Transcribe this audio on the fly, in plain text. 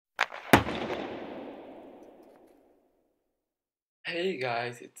Hey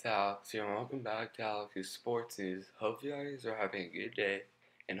guys, it's Alex here and welcome back to Alex's Sports News. Hope you guys are having a good day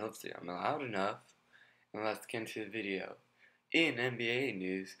and hopefully I'm loud enough. And let's get into the video. In NBA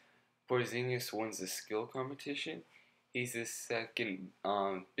news, Porzingis wins the skill competition. He's the second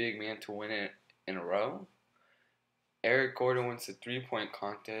big man to win it in a row. Eric Gordon wins the three-point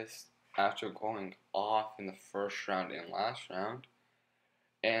contest after going off in the first round and last round.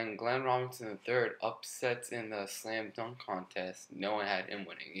 And Glenn Robinson III upsets in the slam dunk contest. No one had him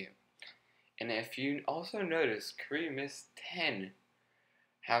winning it. And if you also notice, Curry missed 10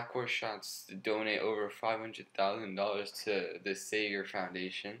 half-court shots to donate over $500,000 to the Sager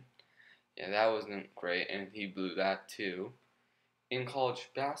Foundation. Yeah, that wasn't great, and he blew that too. In college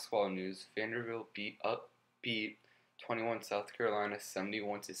basketball news, Vanderbilt beat 21 South Carolina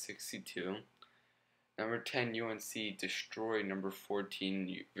 71-62. Number 10 UNC destroyed number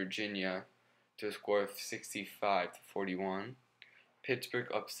 14 Virginia to a score of 65-41. Pittsburgh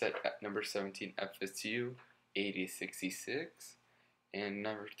upset at number 17 FSU 80-66. And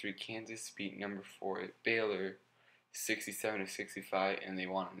number 3 Kansas beat number 4 Baylor 67-65, and they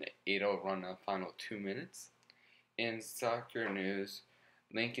won an 8-0 run in the final 2 minutes. In soccer news,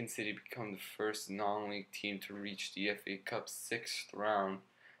 Lincoln City became the first non-league team to reach the FA Cup 6th round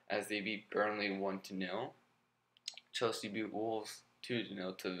as they beat Burnley 1-0. Chelsea beat Wolves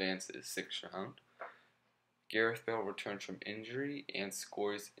 2-0 to advance to the 6th round. Gareth Bale returns from injury and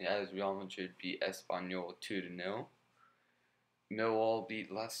scores as Real Madrid beat Espanyol 2-0. Millwall beat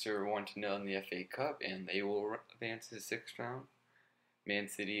Leicester 1-0 in the FA Cup and they will advance to the 6th round. Man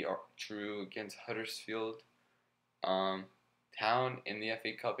City drew against Huddersfield Town in the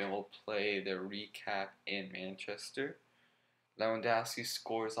FA Cup and will play their recap in Manchester. Lewandowski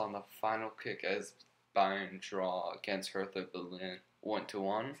scores on the final kick as Bayern draw against Hertha Berlin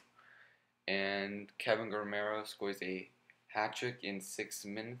 1-1. And Kevin Romero scores a hat-trick in 6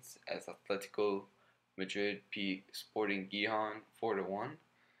 minutes as Atletico Madrid beat Sporting Gijon 4-1.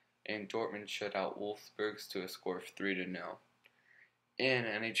 And Dortmund shut out Wolfsburg to a score of 3-0. In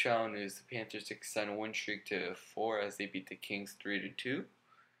NHL news, the Panthers extend a win streak to 4 as they beat the Kings 3-2.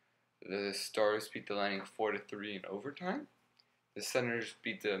 The Stars beat the Lightning 4-3 in overtime. The Senators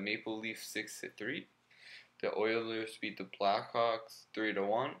beat the Maple Leafs 6-3. The Oilers beat the Blackhawks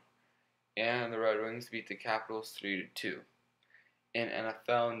 3-1. And the Red Wings beat the Capitals 3-2. In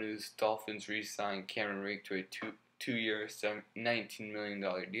NFL news, Dolphins re-signed Cameron Rake to a two-year, $19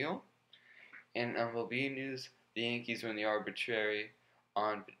 million deal. In MLB news, the Yankees win the arbitrary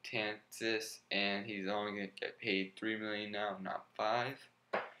on Betances, and he's only going to get paid $3 million now, not $5.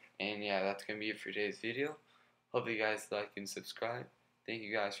 And yeah, that's going to be it for today's video. Hope you guys like and subscribe. Thank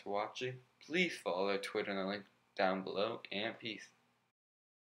you guys for watching. Please follow our Twitter and the link down below. And peace.